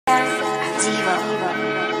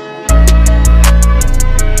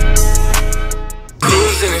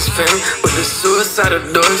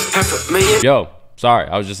Yo, sorry,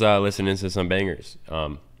 I was just listening to some bangers.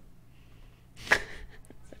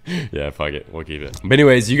 Yeah, fuck it, we'll keep it. But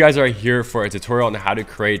anyways, you guys are here for a tutorial on how to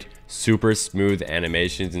create super smooth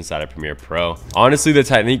animations inside of Premiere Pro. Honestly, the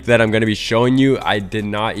technique that I'm going to be showing you, I did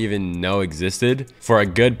not even know existed for a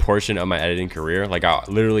good portion of my editing career. Like, I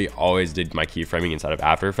literally always did my keyframing inside of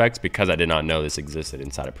After Effects because I did not know this existed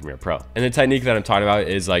inside of Premiere Pro. And the technique that I'm talking about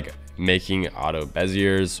is like making auto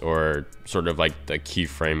beziers, or sort of like the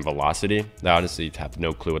keyframe velocity. I honestly have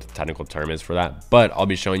no clue what the technical term is for that, but I'll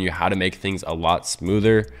be showing you how to make things a lot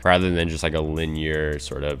smoother rather than just like a linear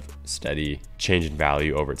sort of steady change in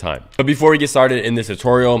value over time. But before we get started in this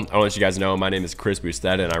tutorial, I want to let you guys know my name is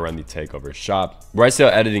Boustedt and I run the Takeover shop, where I sell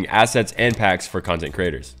editing assets and packs for content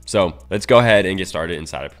creators. So let's go ahead and get started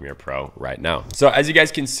inside of Premiere Pro right now. So as you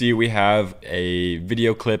guys can see, we have a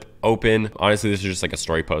video clip open. Honestly, this is just like a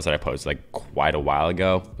story post that I posted like quite a while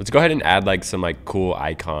ago. Let's go ahead and add like some like cool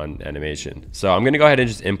icon animation. So I'm gonna go ahead and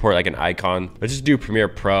just import like an icon. Let's just do Premiere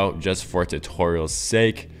Pro just for tutorial's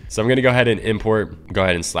sake. So I'm gonna go ahead and import, go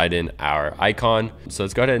ahead and slide in our icon. So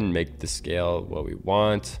let's go ahead and make the scale what we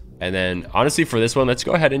want. And then honestly for this one, let's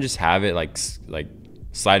go ahead and just have it like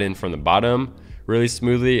slide in from the bottom really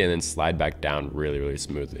smoothly and then slide back down really, really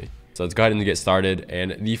smoothly. So let's go ahead and get started.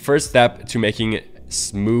 And the first step to making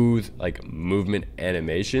smooth like movement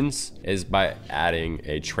animations is by adding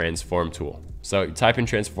a transform tool. So you type in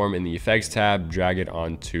transform in the effects tab, drag it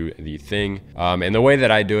onto the thing. And the way that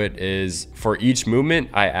I do it is for each movement,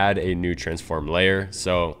 I add a new transform layer.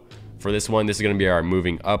 So for this one, this is gonna be our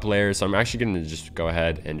moving up layer. So I'm actually gonna just go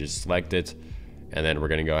ahead and just select it. And then we're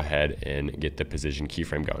gonna go ahead and get the position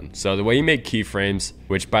keyframe going. So the way you make keyframes,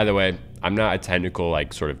 which by the way, I'm not a technical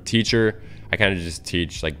like sort of teacher. I kind of just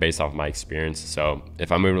teach like based off my experience. So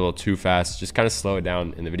if I'm moving a little too fast, just kind of slow it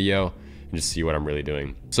down in the video and just see what I'm really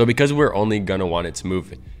doing. So because we're only gonna want it to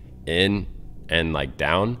move in and like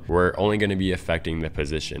down, we're only gonna be affecting the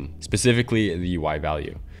position, specifically the Y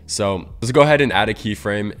value. So let's go ahead and add a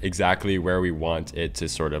keyframe exactly where we want it to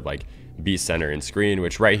sort of like be center in screen,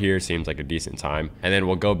 which right here seems like a decent time. And then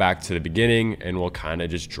we'll go back to the beginning and we'll kind of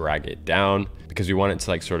just drag it down because we want it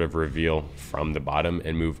to like sort of reveal from the bottom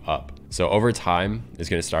and move up. So over time, it's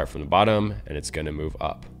gonna start from the bottom and it's gonna move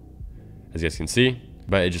up, as you guys can see,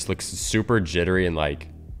 but it just looks super jittery and like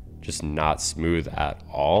just not smooth at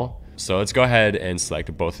all. So let's go ahead and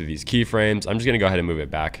select both of these keyframes. I'm just gonna go ahead and move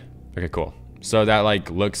it back. Okay, cool. So that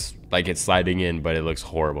like looks like it's sliding in, but it looks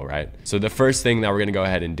horrible, right? So the first thing that we're gonna go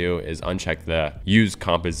ahead and do is uncheck the use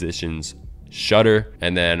compositions shutter,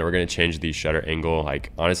 and then we're gonna change the shutter angle.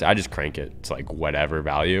 Like honestly, I just crank it to like whatever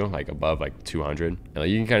value, like above like 200. And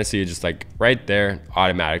you can kind of see it just like right there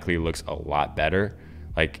automatically looks a lot better.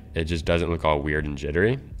 Like it just doesn't look all weird and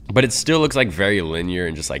jittery, but it still looks like very linear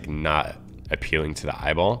and just like not appealing to the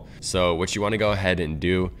eyeball. So what you want to go ahead and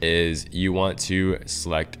do is you want to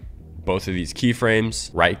select both of these keyframes,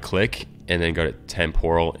 right click, and then go to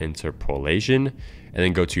temporal interpolation, and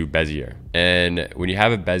then go to Bezier. And when you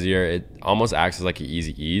have a Bezier, it almost acts as like an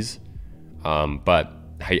easy ease. But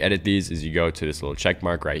how you edit these is you go to this little check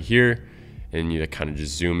mark right here, and you kind of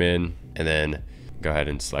just zoom in, and then go ahead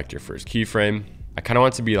and select your first keyframe. I kind of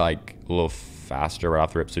want it to be like a little faster right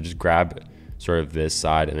off the rip, so just grab sort of this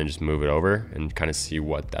side and then just move it over and kind of see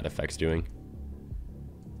what that effect's doing.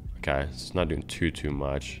 Okay, so it's not doing too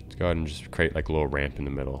much. Let's go ahead and just create like a little ramp in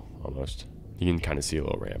the middle almost. You can kind of see a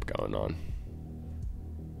little ramp going on.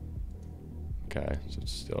 Okay, so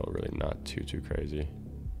it's still really not too crazy.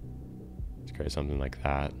 Let's create something like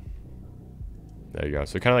that. There you go.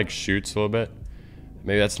 So it kind of like shoots a little bit.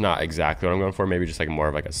 Maybe that's not exactly what I'm going for. Maybe just like more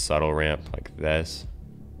of like a subtle ramp like this.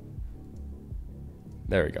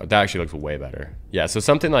 There we go. That actually looks way better. Yeah, so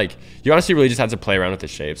something like, you honestly really just have to play around with the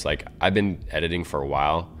shapes. Like I've been editing for a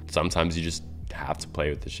while. Sometimes you just have to play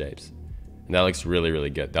with the shapes. And that looks really, really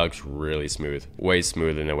good. That looks really smooth, way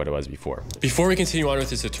smoother than what it was before. Before we continue on with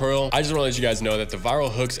this tutorial, I just want to let you guys know that the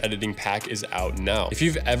Viral Hooks editing pack is out now. If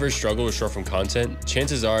you've ever struggled with short form content,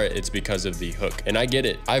 chances are it's because of the hook. And I get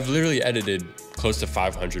it. I've literally edited close to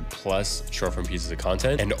 500 plus short form pieces of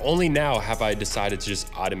content, and only now have I decided to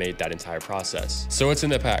just automate that entire process. So what's in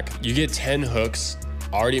the pack? You get 10 hooks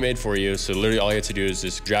already made for you. So literally all you have to do is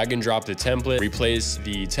just drag and drop the template, replace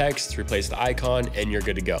the text, replace the icon, and you're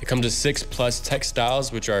good to go. It comes with 6+ text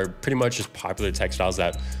styles, which are pretty much just popular text styles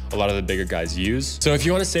that a lot of the bigger guys use. So if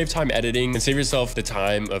you want to save time editing and save yourself the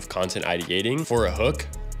time of content ideating for a hook,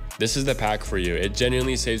 this is the pack for you. It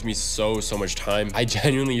genuinely saves me so much time. I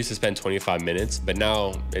genuinely used to spend 25 minutes, but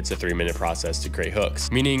now it's a 3-minute process to create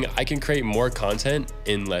hooks, meaning I can create more content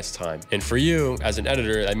in less time. And for you as an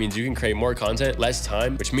editor, that means you can create more content, less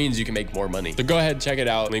time, which means you can make more money. So go ahead, check it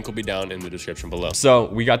out. Link will be down in the description below. So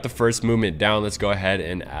we got the first movement down. Let's go ahead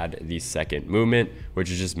and add the second movement,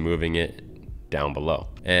 which is just moving it down below.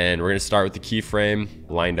 And we're gonna start with the keyframe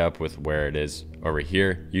lined up with where it is over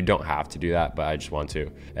here. You don't have to do that, but I just want to.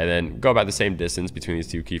 And then go about the same distance between these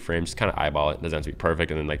two keyframes, just kind of eyeball it. Doesn't have to be perfect.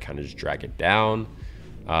 And then like kind of just drag it down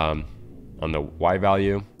on the Y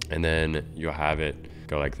value. And then you'll have it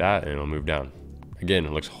go like that and it'll move down. Again,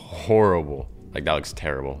 it looks horrible. Like that looks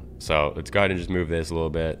terrible. So let's go ahead and just move this a little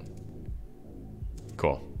bit.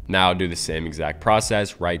 Cool. Now do the same exact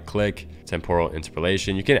process, right click, temporal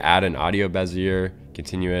interpolation. You can add an audio Bezier,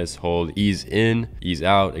 continuous, hold, ease in, ease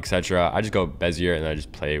out, etc. I just go Bezier and I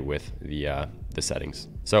just play with the settings.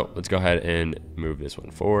 So let's go ahead and move this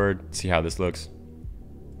one forward. See how this looks.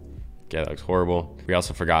 Okay, that looks horrible. We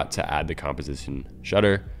also forgot to add the composition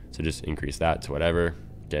shutter. So just increase that to whatever.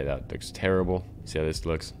 Okay, that looks terrible. See how this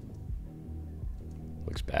looks?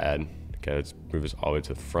 Looks bad. Okay, let's move this all the way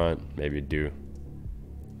to the front. Maybe do.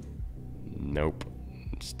 Nope.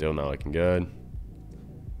 Still not looking good.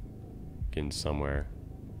 Getting somewhere.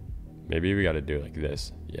 Maybe we got to do it like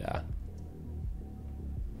this. Yeah.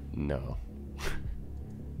 No.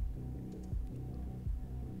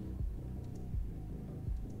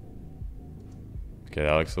 Okay,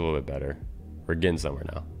 that looks a little bit better. We're getting somewhere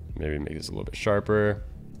now. Maybe make this a little bit sharper.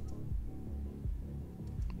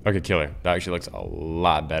 Okay, killer. That actually looks a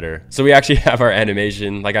lot better. So we actually have our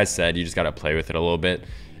animation. Like I said, you just got to play with it a little bit.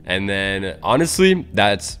 And then honestly,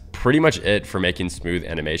 that's pretty much it for making smooth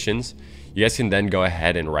animations. You guys can then go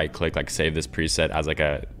ahead and right click, like save this preset as like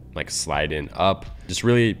a slide in up. Just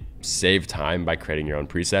really save time by creating your own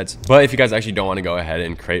presets. But if you guys actually don't want to go ahead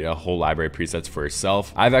and create a whole library of presets for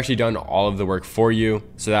yourself, I've actually done all of the work for you.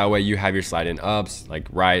 So that way you have your slide in ups, like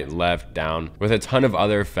right, left, down, with a ton of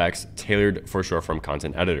other effects tailored for short form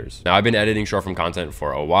content editors. Now I've been editing short form content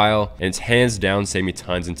for a while and it's hands down saved me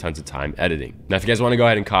tons and tons of time editing. Now if you guys want to go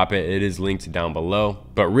ahead and copy it, it is linked down below.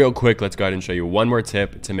 But real quick, let's go ahead and show you one more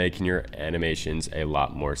tip to making your animations a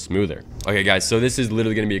lot more smoother. Okay guys, so this is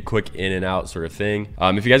literally going to be a quick in and out sort of thing.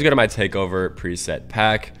 If you guys go to my takeover preset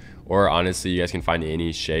pack, or honestly, you guys can find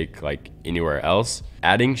any shake like anywhere else,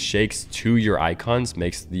 adding shakes to your icons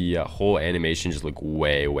makes the whole animation just look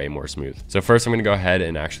way more smooth. So first I'm going to go ahead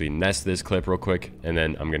and actually nest this clip real quick, and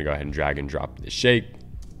then I'm going to go ahead and drag and drop the shake.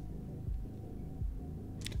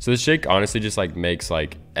 So the shake honestly just like makes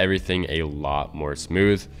like everything a lot more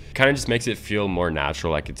smooth. Kind of just makes it feel more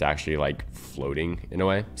natural, like it's actually like floating in a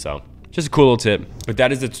way. So just a cool little tip. But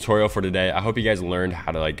that is the tutorial for today. I hope you guys learned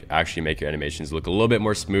how to like actually make your animations look a little bit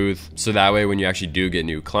more smooth. So that way when you actually do get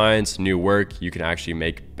new clients, new work, you can actually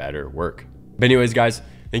make better work. But anyways, guys,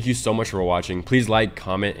 thank you so much for watching. Please like,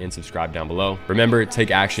 comment, and subscribe down below. Remember,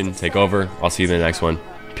 take action, take over. I'll see you in the next one.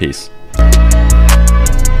 Peace.